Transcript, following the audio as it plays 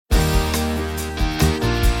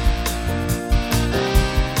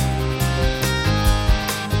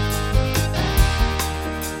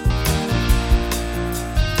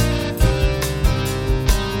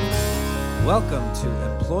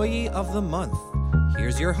Employee of the Month.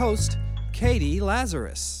 Here's your host, Katie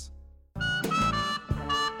Lazarus.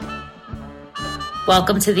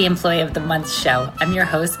 Welcome to the Employee of the Month show. I'm your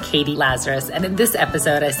host, Katie Lazarus, and in this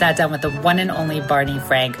episode, I sat down with the one and only Barney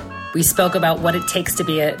Frank. We spoke about what it takes to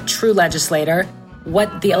be a true legislator,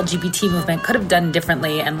 what the LGBT movement could have done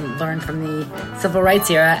differently and learned from the civil rights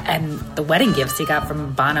era, and the wedding gifts he got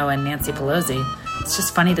from Bono and Nancy Pelosi. It's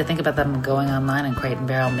just funny to think about them going online in Crate and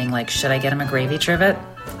Barrel and being like, should I get him a gravy trivet?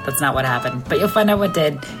 That's not what happened, but you'll find out what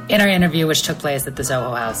did in our interview, which took place at the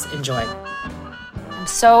Zoho House. Enjoy. I'm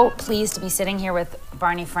so pleased to be sitting here with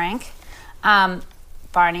Barney Frank.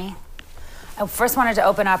 Barney, I first wanted to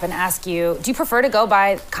open up and ask you, do you prefer to go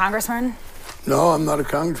by Congressman? No, I'm not a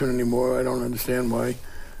congressman anymore. I don't understand why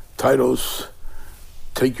titles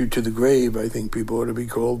take you to the grave. I think people ought to be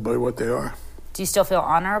called by what they are. Do you still feel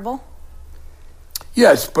honorable?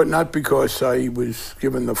 Yes, but not because I was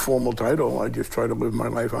given the formal title. I just try to live my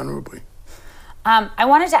life honorably. I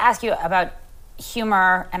wanted to ask you about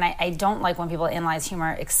humor, and I don't like when people analyze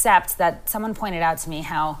humor, except that someone pointed out to me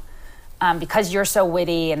how, because you're so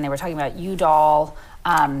witty, and they were talking about Udall,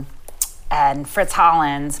 and Fritz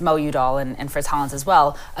Hollins, Mo Udall and Fritz Hollins as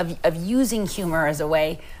well, of using humor as a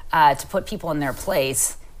way to put people in their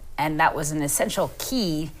place, and that was an essential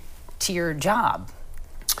key to your job.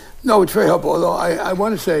 No, it's very helpful, although I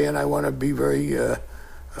want to say, and I want to be very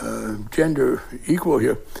gender equal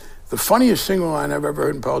here, the funniest single line I've ever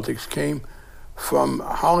heard in politics came from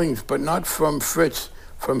Hollings, but not from Fritz,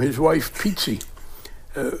 from his wife, Pizzi.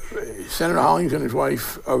 Senator Hollings and his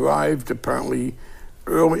wife arrived apparently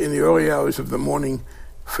early in the early hours of the morning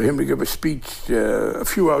for him to give a speech a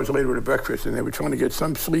few hours later at a breakfast, and they were trying to get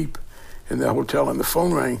some sleep in their hotel, and the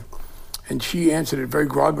phone rang, and she answered it very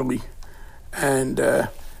groggily and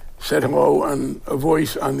said hello, and a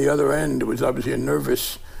voice on the other end, it was obviously a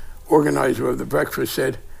nervous organizer of the breakfast,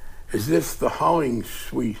 said, "Is this the Hollings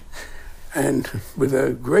suite?" And with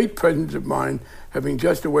a great presence of mind, having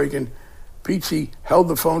just awakened, Pizzi held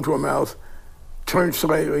the phone to her mouth, turned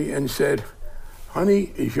slightly and said,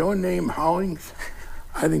 "Honey, is your name Hollings?"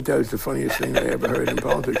 I think that was the funniest thing I ever heard in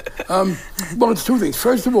politics. Well, it's two things.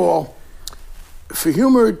 First of all, for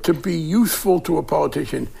humor to be useful to a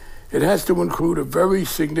politician, it has to include a very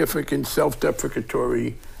significant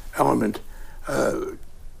self-deprecatory element.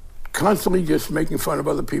 Constantly just making fun of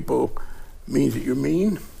other people means that you're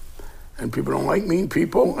mean, and people don't like mean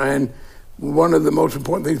people, and one of the most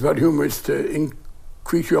important things about humor is to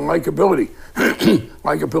increase your likability.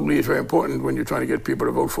 Likability is very important when you're trying to get people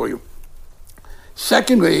to vote for you.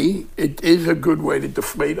 Secondly, it is a good way to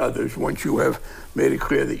deflate others once you have made it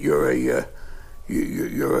clear that you're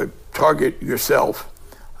a target yourself.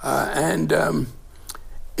 And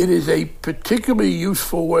it is a particularly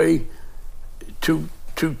useful way to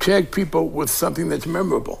tag people with something that's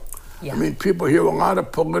memorable. Yeah. I mean, people hear a lot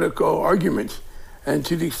of political arguments, and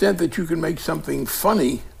to the extent that you can make something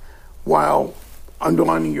funny while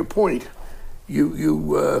underlining your point, you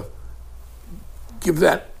give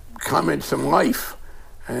that comment some life.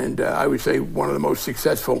 And I would say one of the most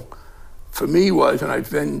successful for me was, and I've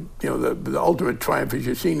been, the ultimate triumph is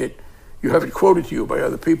you've seen it, you have it quoted to you by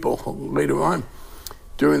other people later on.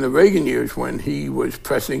 During the Reagan years, when he was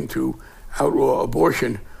pressing to outlaw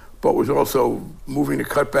abortion, but was also moving to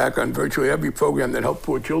cut back on virtually every program that helped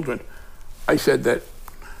poor children, I said that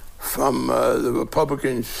from the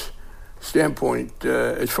Republicans' standpoint,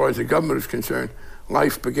 as far as the government is concerned,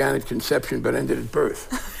 life began at conception but ended at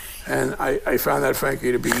birth. And I found that,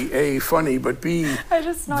 frankly, to be A, funny, but B,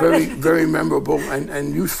 very, very memorable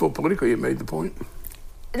and useful politically. It made the point.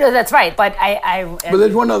 No, that's right, but But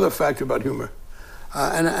there's one other factor about humor,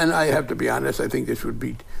 and I have to be honest, I think this would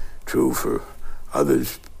be true for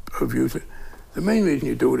others of you. The main reason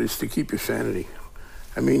you do it is to keep your sanity.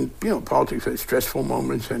 I mean, politics has stressful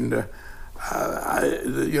moments, and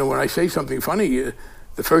when I say something funny,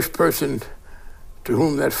 the first person to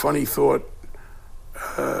whom that funny thought,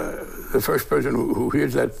 the first person who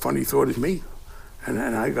hears that funny thought is me, and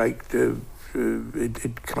I like to.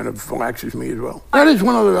 It kind of relaxes me as well. That is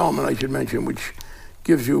one other element I should mention, which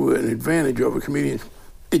gives you an advantage over comedians.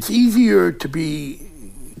 It's easier to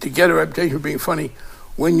get a reputation for being funny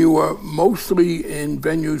when you are mostly in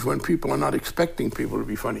venues when people are not expecting people to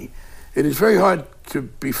be funny. It is very hard to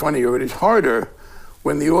be funny, or it is harder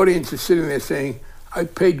when the audience is sitting there saying, "I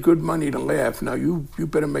paid good money to laugh. Now you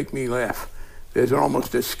better make me laugh." There's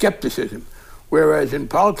almost a skepticism. Whereas in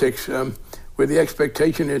politics, where the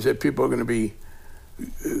expectation is that people are going to be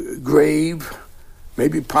grave,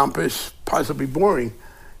 maybe pompous, possibly boring.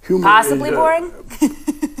 Humor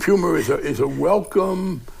is a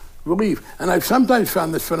welcome relief. And I've sometimes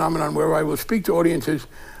found this phenomenon where I will speak to audiences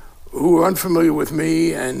who are unfamiliar with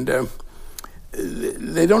me, and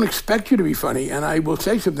they don't expect you to be funny. And I will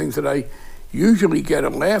say some things that I usually get a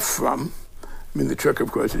laugh from. I mean, the trick,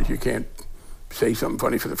 of course, is you can't say something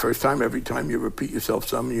funny for the first time. Every time you repeat yourself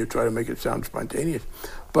some and you try to make it sound spontaneous.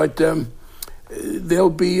 But there'll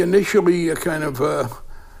be initially a kind of a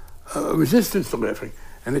resistance to laughing.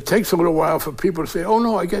 And it takes a little while for people to say, oh,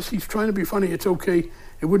 no, I guess he's trying to be funny. It's okay.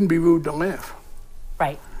 It wouldn't be rude to laugh.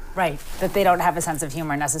 Right. That they don't have a sense of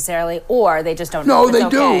humor necessarily, or they just don't know if it's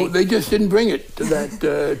okay. No, they do. They just didn't bring it to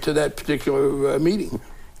that particular meeting.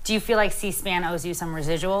 Do you feel like C-SPAN owes you some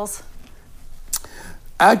residuals?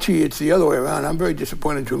 Actually, it's the other way around. I'm very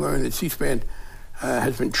disappointed to learn that C-SPAN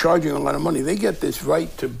has been charging a lot of money. They get this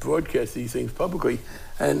right to broadcast these things publicly.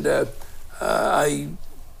 And a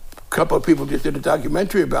couple of people just did a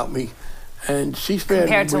documentary about me. And C-SPAN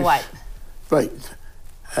Compared to what? Right.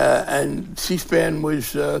 And C-SPAN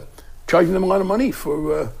was charging them a lot of money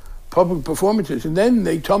for public performances. And then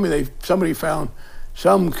they told me somebody found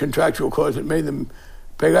some contractual clause that made them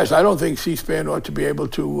pay less. I don't think C-SPAN ought to be able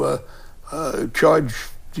to charge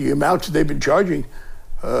the amounts that they've been charging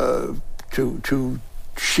to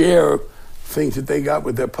share things that they got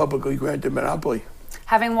with their publicly granted monopoly.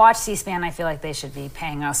 Having watched C-SPAN, I feel like they should be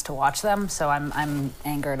paying us to watch them, so I'm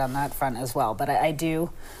angered on that front as well. But I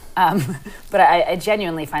do, but I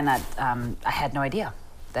genuinely find that I had no idea.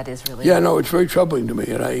 That is really... Yeah, no, it's very troubling to me,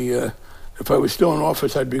 and if I was still in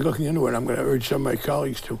office, I'd be looking into it. I'm going to urge some of my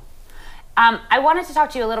colleagues to. I wanted to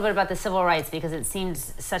talk to you a little bit about the civil rights, because it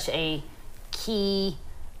seems such a key...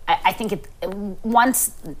 I think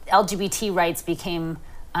once LGBT rights became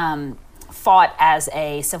fought as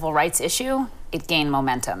a civil rights issue, it gained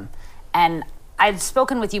momentum. And I've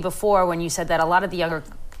spoken with you before when you said that a lot of the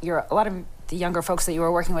younger folks that you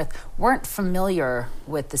were working with weren't familiar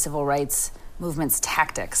with the civil rights movement's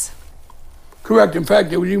tactics. Correct. In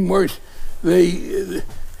fact, it was even worse.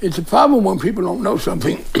 It's a problem when people don't know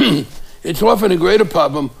something. It's often a greater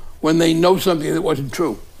problem when they know something that wasn't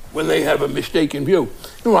true, when they have a mistaken view.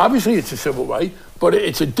 Obviously it's a civil right, but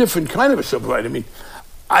it's a different kind of a civil right. I mean,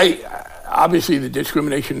 obviously the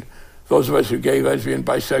discrimination those of us who are gay, lesbian,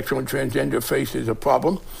 bisexual, and transgender face is a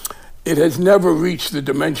problem. It has never reached the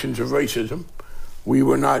dimensions of racism. We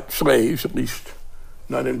were not slaves, at least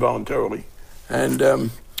not involuntarily. And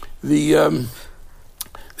there's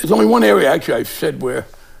only one area, actually, I've said, where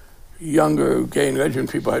younger gay and lesbian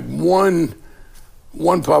people had one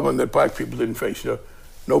problem that black people didn't face.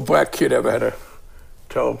 No black kid ever had to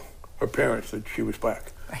tell her parents that she was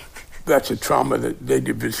black. Right. That's a trauma that they'd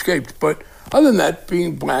have escaped. But other than that,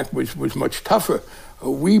 being black was much tougher.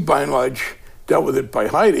 We, by and large, dealt with it by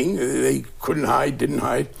hiding. They couldn't hide, didn't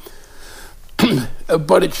hide.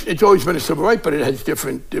 But it's always been a civil right, but it has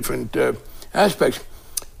different aspects.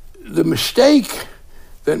 The mistake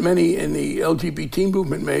that many in the LGBT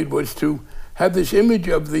movement made was to have this image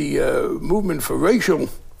of the movement for racial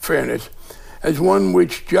fairness as one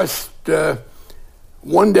which just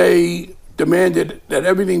one day demanded that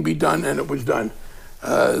everything be done, and it was done.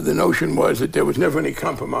 The notion was that there was never any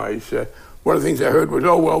compromise. One of the things I heard was,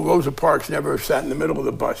 Rosa Parks never sat in the middle of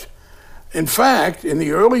the bus. In fact, in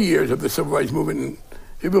the early years of the civil rights movement,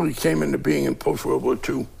 it really came into being in post-World War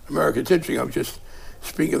II America. It's interesting, I was just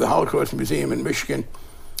speaking of the Holocaust Museum in Michigan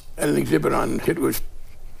at an exhibit on Hitler's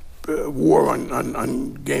war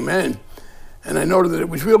on gay men. And I noted that it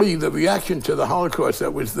was really the reaction to the Holocaust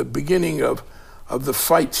that was the beginning of the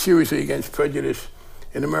fight seriously against prejudice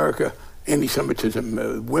in America,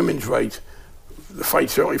 anti-Semitism, women's rights, the fight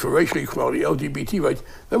certainly for racial equality, LGBT rights.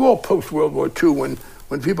 They were all post-World War II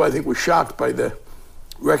when people, I think, were shocked by the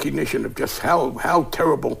recognition of just how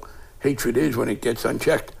terrible hatred is when it gets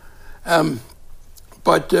unchecked.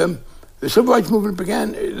 But the civil rights movement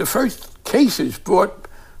began, the first cases brought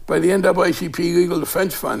by the NAACP Legal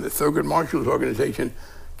Defense Fund, the Thurgood Marshall's organization,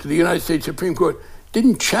 to the United States Supreme Court,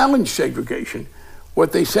 didn't challenge segregation.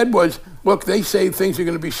 What they said was, look, they say things are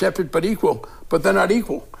going to be separate but equal, but they're not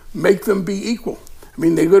equal. Make them be equal. I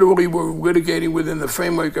mean, they literally were litigating within the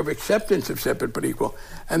framework of acceptance of separate but equal.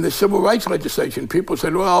 And the civil rights legislation, people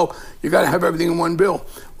said, well, you got to have everything in one bill.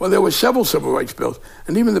 Well, there were several civil rights bills.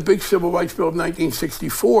 And even the big civil rights bill of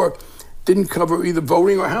 1964 didn't cover either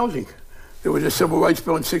voting or housing. There was a civil rights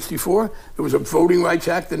bill in 64. There was a Voting Rights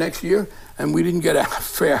Act the next year. And we didn't get a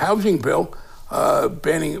fair housing bill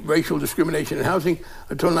banning racial discrimination in housing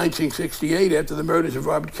until 1968 after the murders of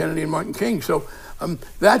Robert Kennedy and Martin King. So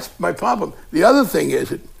that's my problem. The other thing is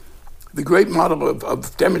that the great model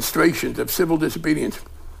of demonstrations of civil disobedience,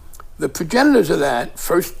 the progenitors of that,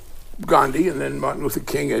 first Gandhi and then Martin Luther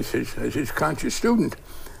King as his conscious student,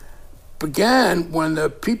 began when the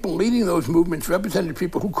people leading those movements represented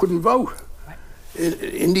people who couldn't vote.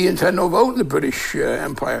 Indians had no vote in the British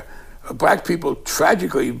Empire. Black people,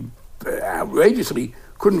 tragically, outrageously,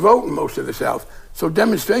 couldn't vote in most of the South. So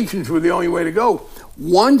demonstrations were the only way to go.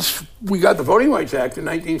 Once we got the Voting Rights Act in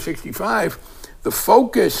 1965, the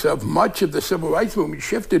focus of much of the civil rights movement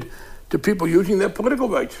shifted to people using their political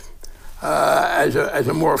rights as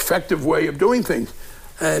a more effective way of doing things.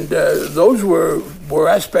 And those were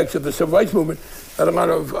aspects of the civil rights movement that a lot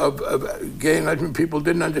of gay and lesbian people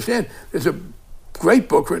didn't understand. There's a great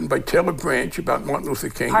book written by Taylor Branch about Martin Luther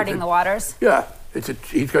King. Parting the Waters? Yeah.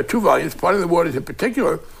 He's got 2 volumes. Parting the Waters in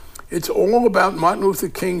particular, it's all about Martin Luther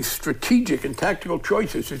King's strategic and tactical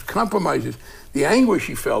choices, his compromises, the anguish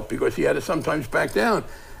he felt because he had to sometimes back down.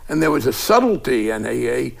 And there was a subtlety and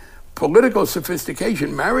a political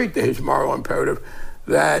sophistication married to his moral imperative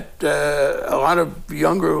that a lot of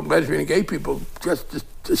younger lesbian and gay people just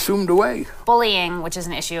assumed away. Bullying, which is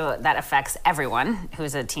an issue that affects everyone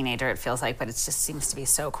who's a teenager, it feels like, but it just seems to be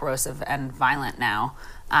so corrosive and violent now.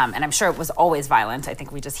 And I'm sure it was always violent. I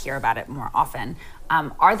think we just hear about it more often.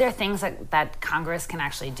 Are there things that Congress can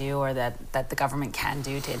actually do or that the government can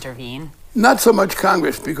do to intervene? Not so much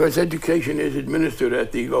Congress, because education is administered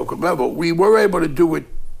at the local level. We were able to do it.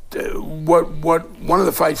 One of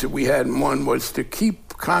the fights that we had and won was to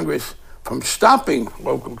keep Congress from stopping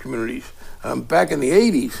local communities. Back in the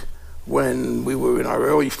 80s, when we were in our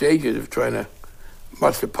early stages of trying to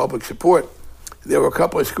muster public support, there were a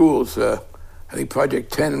couple of schools, I think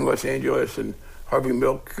Project 10 in Los Angeles and Harvey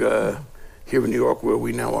Milk here in New York, where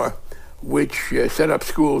we now are, which set up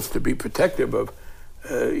schools to be protective of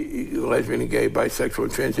lesbian and gay, bisexual,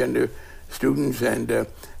 and transgender students and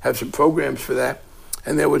have some programs for that.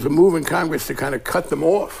 And there was a move in Congress to kind of cut them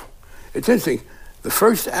off. It's interesting. The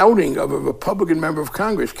first outing of a Republican member of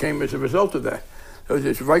Congress came as a result of that. There was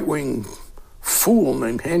this right-wing fool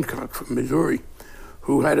named Hancock from Missouri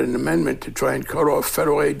who had an amendment to try and cut off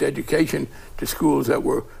federal aid education to schools that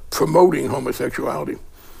were promoting homosexuality.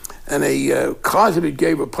 And a closeted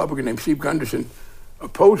gay Republican named Steve Gunderson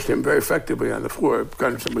opposed him very effectively on the floor.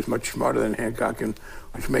 Gunderson was much smarter than Hancock and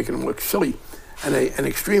was making him look silly. And an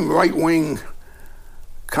extreme right-wing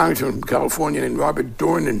congressman from California named Robert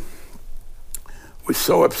Dornan was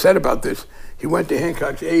so upset about this, he went to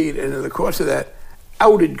Hancock's aid, and in the course of that,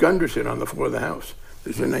 outed Gunderson on the floor of the House.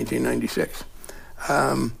 This was in 1996.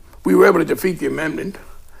 We were able to defeat the amendment.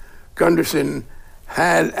 Gunderson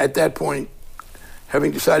had, at that point,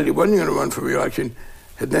 having decided he wasn't going to run for re-election,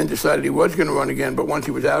 had then decided he was going to run again, but once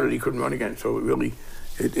he was outed, he couldn't run again. So it really,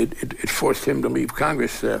 it forced him to leave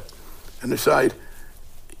Congress. And aside,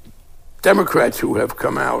 Democrats who have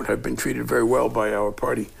come out have been treated very well by our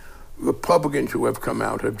party. Republicans who have come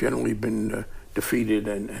out have generally been defeated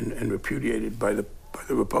and repudiated by the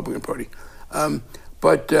Republican Party.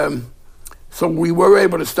 So we were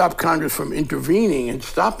able to stop Congress from intervening and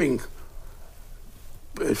stopping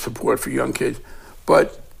support for young kids,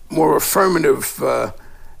 but more affirmative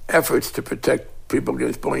efforts to protect people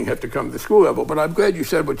against bullying have to come to the school level. But I'm glad you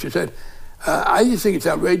said what you said. I just think it's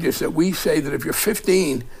outrageous that we say that if you're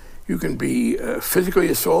 15, you can be physically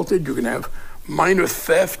assaulted, you can have minor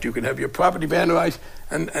theft, you can have your property vandalized,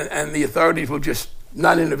 and the authorities will just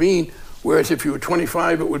not intervene, whereas if you were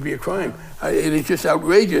 25, it would be a crime. It is just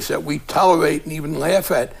outrageous that we tolerate and even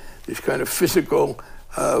laugh at this kind of physical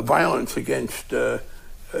violence against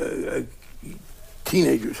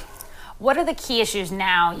teenagers. What are the key issues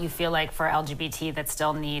now you feel like for LGBT that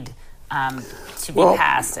still need to be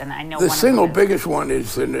passed? And I know the single biggest one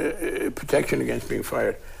is protection against being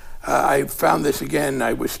fired. I found this again.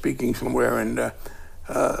 I was speaking somewhere, and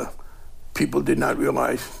people did not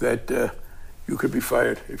realize that you could be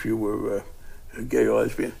fired if you were gay or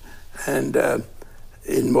lesbian, and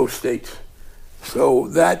in most states. So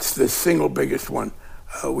that's the single biggest one.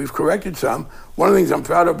 We've corrected some. One of the things I'm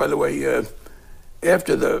proud of, by the way,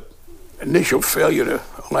 after the initial failure to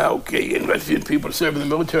allow gay and lesbian people to serve in the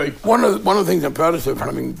military, one of the things I'm proudest of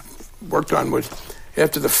having worked on was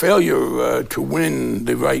after the failure to win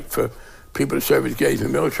the right for people to serve as gays in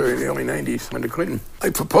the military in the early 90s under Clinton,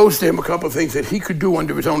 I proposed to him a couple of things that he could do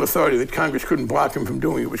under his own authority that Congress couldn't block him from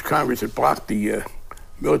doing. It was Congress that blocked the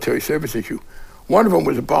military service issue. One of them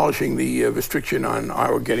was abolishing the restriction on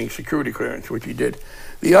our getting security clearance, which he did.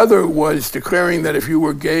 The other was declaring that if you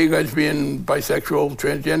were gay, lesbian, bisexual,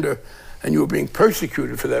 transgender, and you were being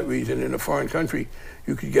persecuted for that reason in a foreign country,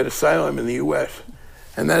 you could get asylum in the U.S.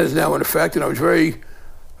 And that is now in effect, and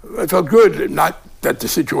I felt good, not that the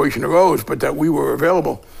situation arose, but that we were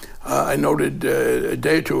available. I noted a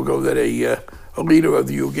day or two ago that a leader of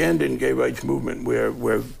the Ugandan gay rights movement,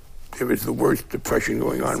 where there is the worst depression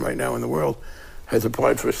going on right now in the world, has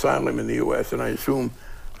applied for asylum in the U.S., and I assume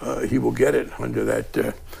he will get it under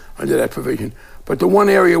that provision. But the one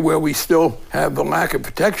area where we still have the lack of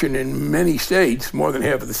protection in many states, more than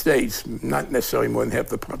half of the states, not necessarily more than half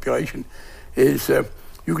the population, is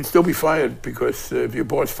you can still be fired because if your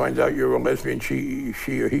boss finds out you're a lesbian, she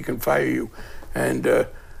or he can fire you. And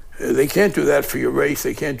they can't do that for your race.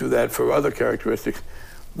 They can't do that for other characteristics.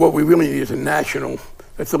 What we really need is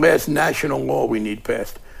that's the last national law we need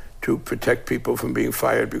passed to protect people from being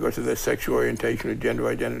fired because of their sexual orientation or gender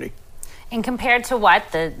identity. And compared to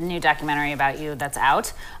what, the new documentary about you that's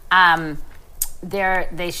out,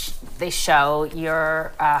 they show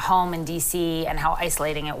your home in D.C. and how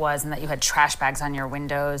isolating it was and that you had trash bags on your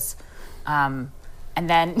windows. And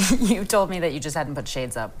then you told me that you just hadn't put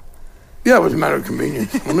shades up. Yeah, it was a matter of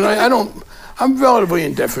convenience. I mean, I'm relatively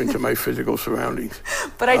indifferent to my physical surroundings.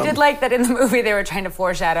 But I did like that in the movie they were trying to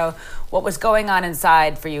foreshadow what was going on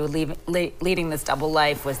inside for you leading this double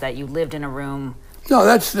life was that you lived in a room. No,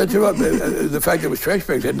 that's about the fact that it was trash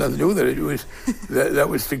bags had nothing to do with it. It was that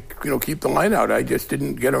was to keep the light out. I just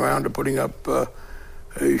didn't get around to putting up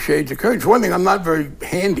shades of curtains. For one thing, I'm not very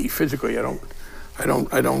handy physically. I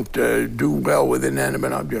don't do well with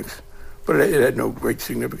inanimate objects, but it had no great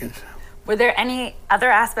significance. Were there any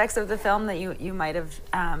other aspects of the film that you might have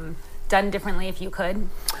done differently if you could?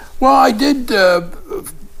 Well, I did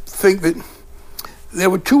think that there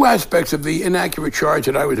were two aspects of the inaccurate charge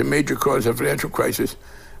that I was a major cause of financial crisis,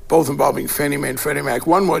 both involving Fannie Mae and Freddie Mac.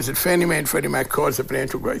 One was that Fannie Mae and Freddie Mac caused the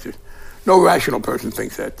financial crisis. No rational person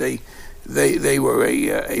thinks that. They were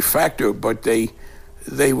a factor, but they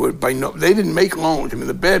didn't make loans. I mean,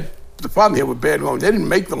 the problem here with bad loans, they didn't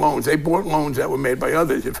make the loans. They bought loans that were made by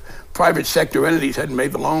others. If private sector entities hadn't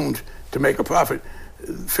made the loans to make a profit,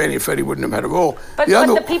 Fannie and Freddie wouldn't have had a role. But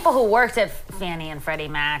the people who worked at Fannie and Freddie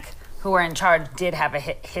Mac, who were in charge, did have a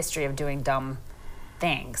history of doing dumb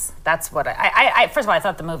things. That's what I first of all, I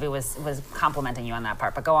thought the movie was complimenting you on that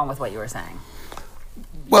part, but go on with what you were saying.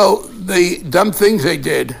 Well, the dumb things they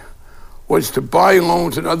did was to buy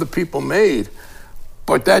loans that other people made,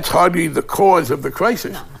 but that's hardly the cause of the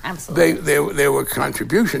crisis. No, absolutely. There were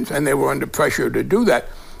contributions, and they were under pressure to do that.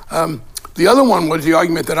 The other one was the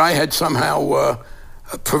argument that I had somehow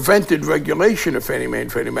prevented regulation of Fannie Mae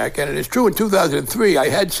and Freddie Mac, and it is true in 2003 I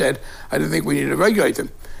had said I didn't think we needed to regulate them.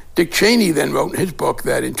 Dick Cheney then wrote in his book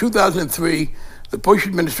that in 2003 the Bush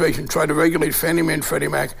administration tried to regulate Fannie Mae and Freddie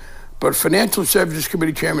Mac, but Financial Services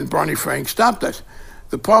Committee Chairman Barney Frank stopped us.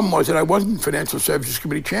 The problem was that I wasn't Financial Services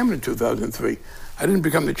Committee Chairman in 2003. I didn't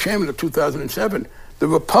become the chairman of 2007. The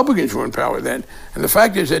Republicans were in power then. And the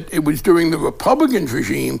fact is that it was during the Republicans'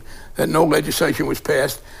 regime that no legislation was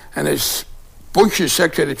passed. And as Bush's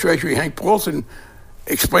Secretary of Treasury, Hank Paulson,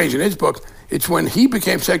 explains in his book, it's when he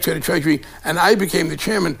became Secretary of Treasury and I became the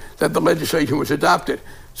chairman that the legislation was adopted.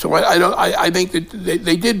 So I think that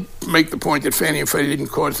they did make the point that Fannie and Freddie didn't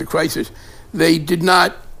cause the crisis. They did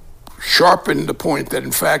not sharpen the point that,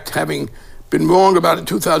 in fact, having been wrong about it in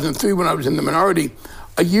 2003 when I was in the minority,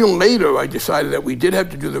 a year later I decided that we did have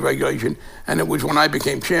to do the regulation, and it was when I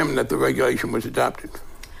became chairman that the regulation was adopted.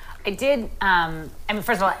 I did,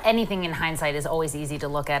 first of all, anything in hindsight is always easy to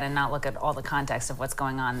look at and not look at all the context of what's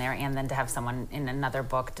going on there, and then to have someone in another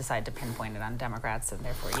book decide to pinpoint it on Democrats and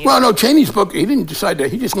therefore you. Well, no, Cheney's book, he didn't decide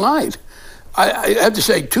that. He just lied. I have to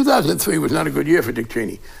say, 2003 was not a good year for Dick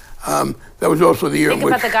Cheney. That was also the year in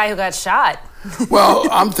which... Think about the guy who got shot. Well,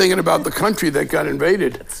 I'm thinking about the country that got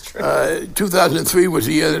invaded. That's true. 2003 was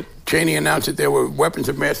the year that Cheney announced that there were weapons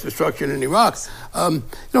of mass destruction in Iraq.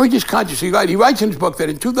 He just consciously lied. He writes in his book that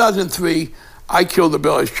in 2003, I killed the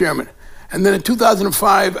bill as chairman. And then in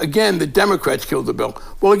 2005, again, the Democrats killed the bill.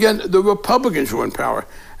 Well, again, the Republicans were in power.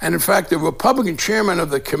 And in fact, the Republican chairman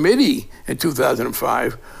of the committee in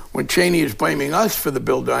 2005, when Cheney is blaming us for the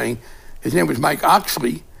bill dying, his name was Mike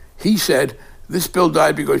Oxley. He said, this bill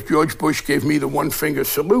died because George Bush gave me the one-finger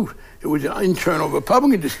salute. It was an internal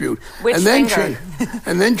Republican dispute. Which finger?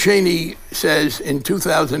 And then Cheney says in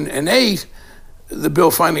 2008, the bill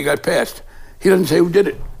finally got passed. He doesn't say who did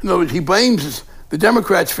it. In other words, he blames the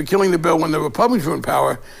Democrats for killing the bill when the Republicans were in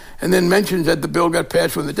power, and then mentions that the bill got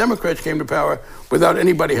passed when the Democrats came to power without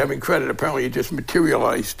anybody having credit. Apparently it just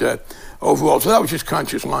materialized overall. So that was just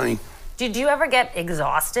conscious lying. Did you ever get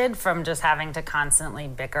exhausted from just having to constantly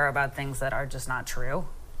bicker about things that are just not true?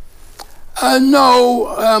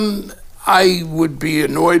 No. I would be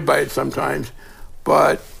annoyed by it sometimes,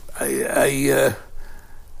 but I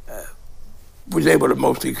was able to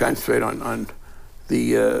mostly concentrate on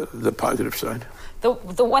the positive side.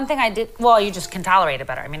 The one thing I did, well, you just can tolerate it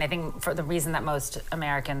better. I mean, I think for the reason that most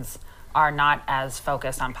Americans are not as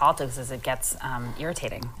focused on politics as it gets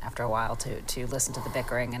irritating after a while to listen to the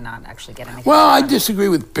bickering and not actually get anything Well, done. I disagree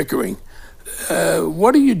with bickering.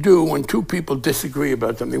 What do you do when two people disagree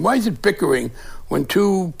about something? Why is it bickering when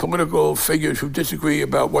two political figures who disagree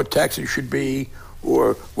about what taxes should be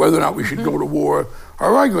or whether or not we should go to war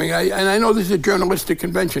are arguing? And I know this is a journalistic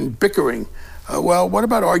convention, bickering. Well, what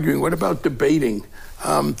about arguing? What about debating?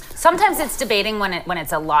 Sometimes it's debating when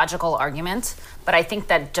it's a logical argument, but I think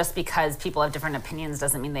that just because people have different opinions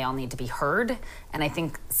doesn't mean they all need to be heard. And I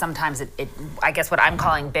think sometimes I guess what I'm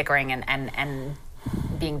calling bickering and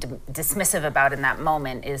being dismissive about in that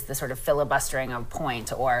moment is the sort of filibustering of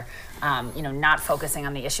point or, not focusing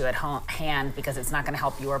on the issue at hand because it's not going to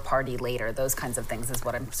help your party later. Those kinds of things is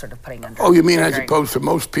what I'm sort of putting under. Oh, you mean bickering. as opposed to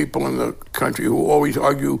most people in the country who always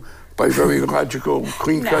argue by very logical,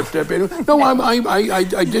 clean-cut debating? No, I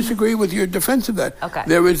disagree with your defense of that. Okay.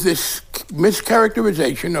 There is this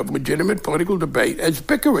mischaracterization of legitimate political debate as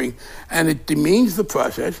bickering, and it demeans the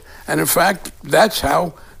process. And in fact, that's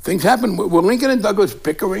how things happen. Were Lincoln and Douglas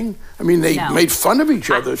bickering? I mean, they made fun of each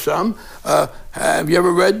other some. Have you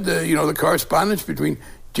ever read the correspondence between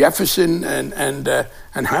Jefferson and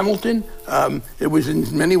Hamilton? It was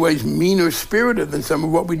in many ways meaner spirited than some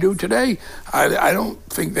of what we do today. I don't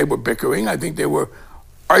think they were bickering. I think they were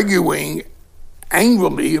arguing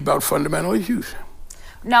angrily about fundamental issues.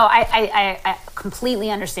 No, I completely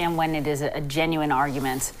understand when it is a genuine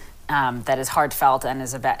argument that is heartfelt and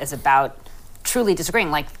is about truly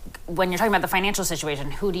disagreeing. Like when you're talking about the financial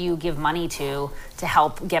situation, who do you give money to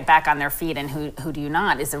help get back on their feet and who do you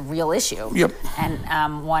not is a real issue. Yep.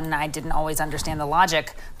 And one I didn't always understand the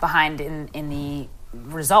logic behind in the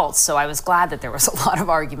results. So I was glad that there was a lot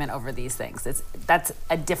of argument over these things. That's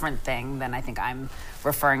a different thing than I think I'm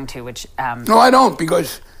referring to, which... No, I don't,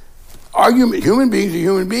 because human beings are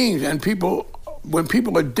human beings, and when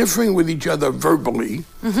people are differing with each other verbally,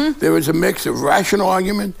 there is a mix of rational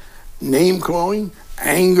argument, name-calling,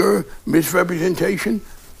 anger, misrepresentation.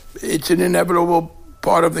 It's an inevitable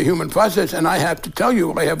part of the human process, and I have to tell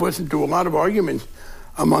you, I have listened to a lot of arguments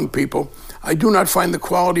among people. I do not find the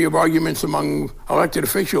quality of arguments among elected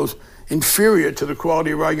officials inferior to the quality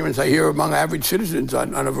of arguments I hear among average citizens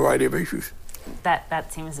on a variety of issues.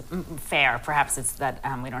 That seems fair. Perhaps it's that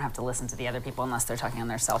we don't have to listen to the other people unless they're talking on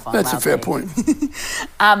their cell phone. That's loudly. a fair point.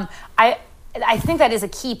 I think that is a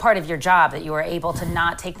key part of your job, that you are able to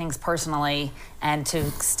not take things personally and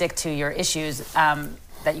to stick to your issues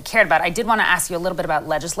that you cared about. I did want to ask you a little bit about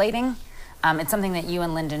legislating. It's something that you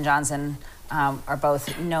and Lyndon Johnson are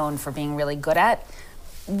both known for being really good at.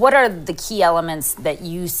 What are the key elements that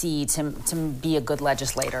you see to be a good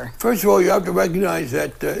legislator? First of all, you have to recognize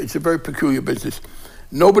that it's a very peculiar business.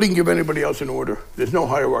 Nobody can give anybody else an order. There's no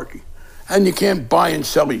hierarchy. And you can't buy and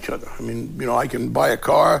sell each other. I mean, I can buy a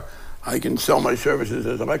car, I can sell my services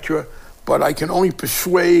as a lecturer, but I can only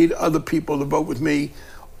persuade other people to vote with me.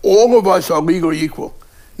 All of us are legally equal.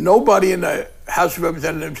 Nobody in the House of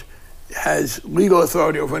Representatives has legal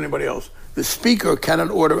authority over anybody else. The Speaker cannot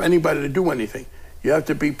order anybody to do anything. You have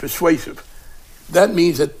to be persuasive. That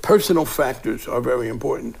means that personal factors are very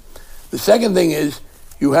important. The second thing is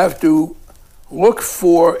you have to look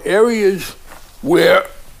for areas where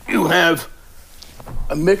you have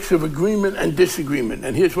a mix of agreement and disagreement.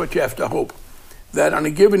 And here's what you have to hope, that on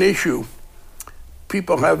a given issue,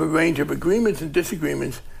 people have a range of agreements and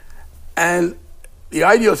disagreements. And the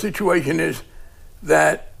ideal situation is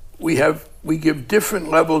that we give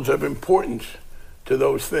different levels of importance to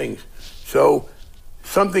those things. So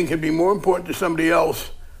something can be more important to somebody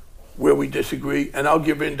else where we disagree, and I'll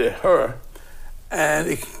give in to her.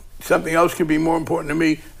 And something else can be more important to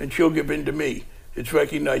me, and she'll give in to me. It's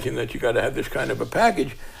recognizing that you got to have this kind of a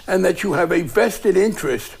package, and that you have a vested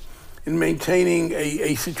interest in maintaining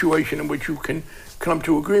a situation in which you can come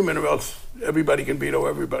to agreement, or else everybody can veto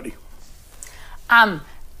everybody.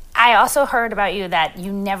 I also heard about you that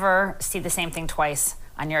you never see the same thing twice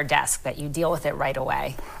on your desk, that you deal with it right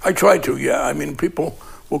away. I try to, yeah. I mean, people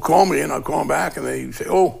will call me, and I'll call them back, and they say,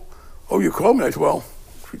 oh, you called me? I said, well,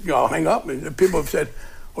 I'll hang up. And people have said,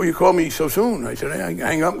 oh, you called me so soon. I said, hey, I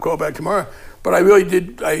hang up and call back tomorrow. But I really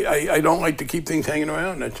did, I don't like to keep things hanging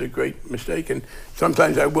around. That's a great mistake. And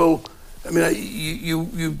sometimes I will,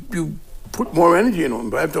 you put more energy into them,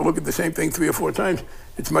 but I have to look at the same thing 3 or 4 times.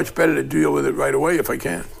 It's much better to deal with it right away if I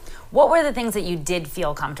can. What were the things that you did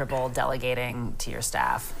feel comfortable delegating to your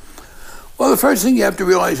staff? Well, the first thing you have to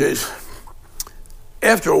realize is,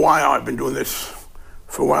 after a while, I've been doing this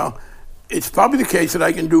for a while, it's probably the case that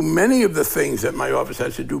I can do many of the things that my office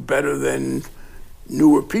has to do better than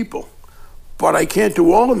newer people. But I can't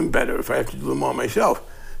do all of them better if I have to do them all myself.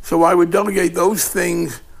 So I would delegate those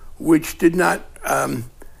things which did not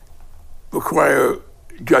require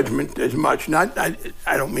judgment as much. I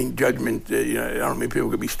don't mean judgment. I don't mean people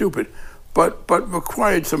could be stupid, but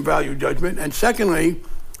required some value judgment. And secondly,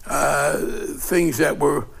 things that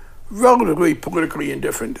were relatively politically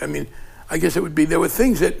indifferent. I mean, I guess there were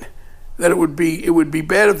things that it would be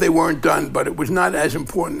bad if they weren't done, but it was not as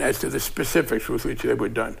important as to the specifics with which they were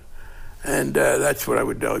done. And that's what I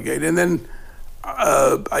would delegate. And then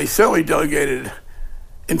I certainly delegated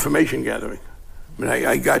information gathering. I mean,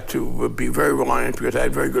 I got to be very reliant because I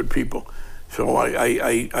had very good people. So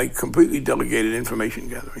I completely delegated information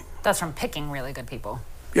gathering. That's from picking really good people.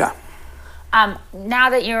 Yeah. Now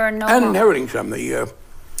that you're and inheriting some.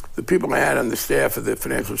 The people I had on the staff of the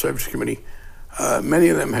Financial Services Committee, many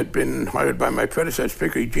of them had been hired by my predecessor,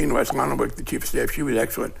 particularly Jean West Lonnewick, the chief of staff. She was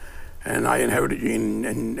excellent. And I inherited Jean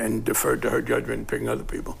and deferred to her judgment in picking other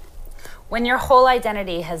people. When your whole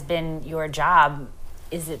identity has been your job,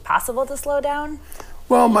 is it possible to slow down?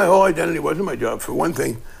 Well, my whole identity wasn't my job. For one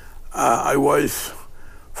thing, I was,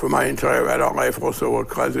 for my entire adult life, also a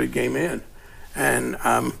closeted gay man. And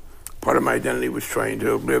part of my identity was trying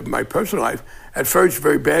to live my personal life, at first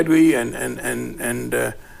very badly and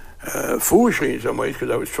foolishly in some ways, because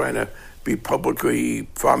I was trying to be publicly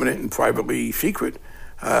prominent and privately secret.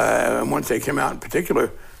 And once they came out in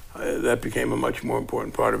particular, that became a much more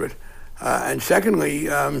important part of it. And secondly...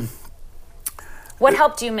 what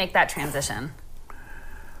helped you make that transition?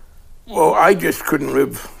 Well, I just couldn't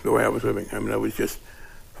live the way I was living. I mean, I was just...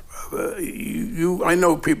 I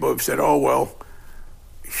know people have said, oh, well,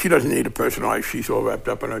 she doesn't need a personal life. She's all wrapped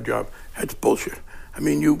up in her job. That's bullshit. I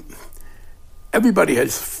mean, everybody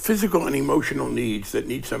has physical and emotional needs that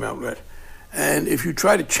need some outlet. And if you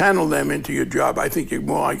try to channel them into your job, I think you're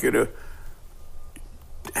more likely to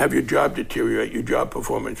have your job deteriorate, your job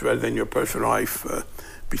performance, rather than your personal life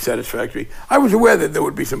be satisfactory. I was aware that there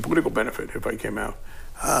would be some political benefit if I came out,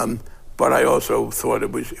 but I also thought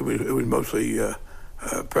it was mostly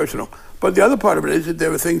personal. But the other part of it is that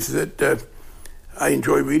there were things that I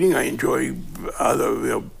enjoy reading. I enjoy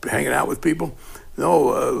hanging out with people.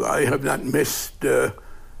 No, I have not missed the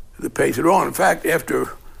pace at all. In fact,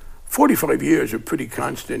 after 45 years of pretty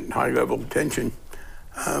constant high-level tension,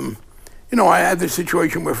 I had this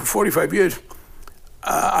situation where for 45 years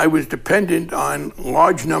I was dependent on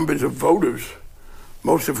large numbers of voters,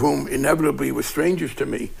 most of whom inevitably were strangers to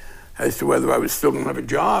me, as to whether I was still going to have a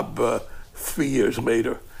job 3 years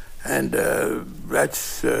later. And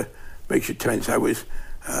that's makes you tense. I was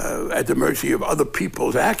at the mercy of other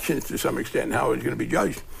people's actions to some extent, and how I was going to be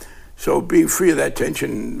judged. So being free of that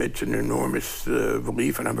tension, it's an enormous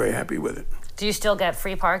relief, and I'm very happy with it. Do you still get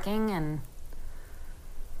free parking? And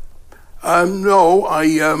no, I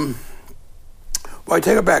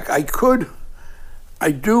take it back. I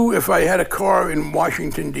do, if I had a car in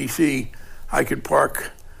Washington, D.C., I could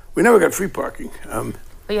park. We never got free parking.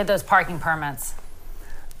 But you had those parking permits.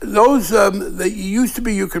 Those, they used to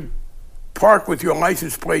be you could park with your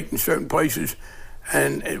license plate in certain places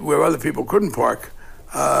and where other people couldn't park.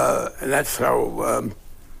 And that's how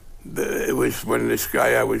it was when this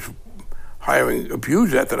guy I was hiring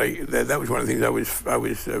abused that that was one of the things I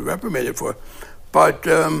was reprimanded for. But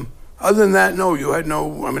other than that, no, you had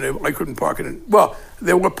no. I mean, I couldn't park well,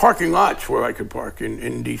 there were parking lots where I could park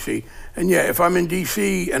in D.C. And yeah, if I'm in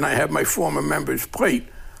D.C. and I have my former member's plate,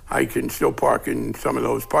 I can still park in some of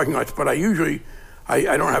those parking lots. But I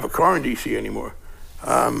don't have a car in D.C. anymore.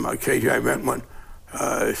 Occasionally I rent one.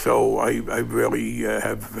 So I really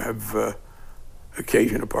have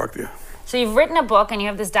occasion to park there. So you've written a book and you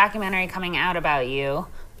have this documentary coming out about you.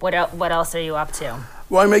 What else are you up to?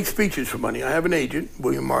 Well, I make speeches for money. I have an agent,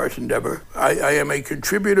 William Morris Endeavor. I am a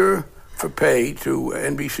contributor for pay to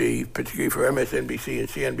NBC, particularly for MSNBC and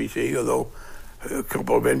CNBC, although a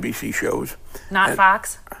couple of NBC shows. Not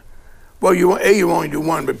Fox? Well, you only do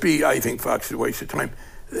one, but B, I think Fox is a waste of time.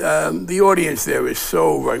 The audience there is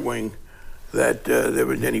so right-wing that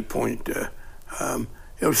there isn't any point.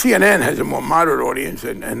 CNN has a more moderate audience,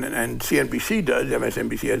 and CNBC does.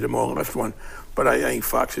 MSNBC has a more left one, but I think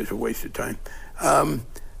Fox is a waste of time.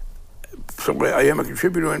 So I am a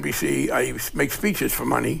contributor to NBC. I make speeches for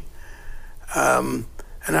money, and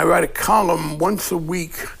I write a column once a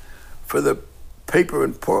week for the paper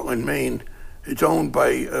in Portland, Maine. It's owned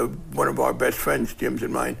by one of our best friends, Jim's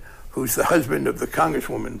and mine, who's the husband of the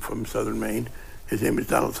congresswoman from southern Maine. His name is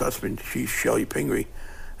Donald Sussman. She's Shelley Pingree.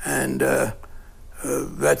 And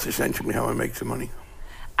that's essentially how I make some money.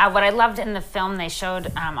 What I loved in the film, they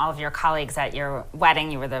showed all of your colleagues at your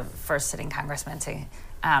wedding. You were the first sitting congressman to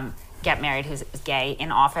get married who's gay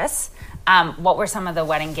in office. What were some of the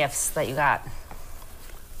wedding gifts that you got?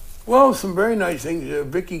 Well, some very nice things.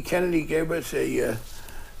 Vicki Kennedy gave us a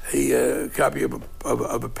copy of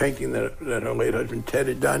a painting that her late husband Ted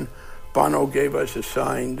had done. Bono gave us a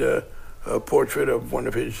signed portrait of one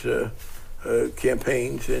of his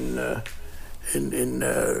campaigns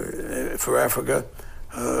for Africa.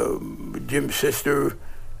 Jim's sister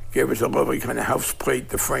gave us a lovely kind of house plate,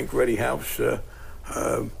 the Frank Reddy house.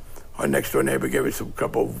 Our next door neighbor gave us a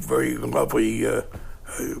couple very lovely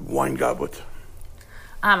wine goblets.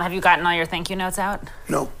 Have you gotten all your thank you notes out?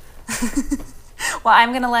 No. Well,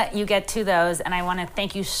 I'm going to let you get to those, and I want to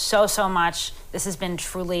thank you so much. This has been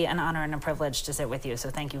truly an honor and a privilege to sit with you,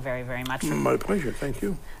 so thank you very, very much. My pleasure. Thank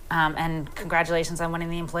you. And congratulations on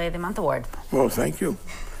winning the Employee of the Month award. Well, thank you.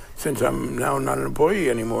 Since I'm now not an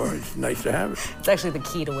employee anymore, it's nice to have it. It's actually the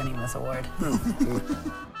key to winning this award.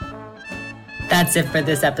 Oh. That's it for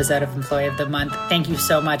this episode of Employee of the Month. Thank you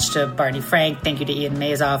so much to Barney Frank. Thank you to Ian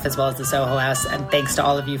Mazoff, as well as the Soho House. And thanks to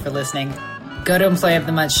all of you for listening. Go to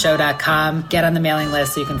employeeofthemonthshow.com. Get on the mailing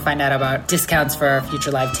list so you can find out about discounts for our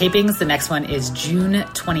future live tapings. The next one is June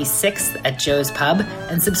 26th at Joe's Pub.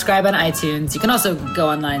 And subscribe on iTunes. You can also go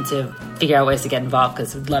online to figure out ways to get involved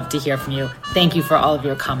because we'd love to hear from you. Thank you for all of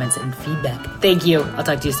your comments and feedback. Thank you. I'll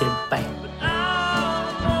talk to you soon. Bye.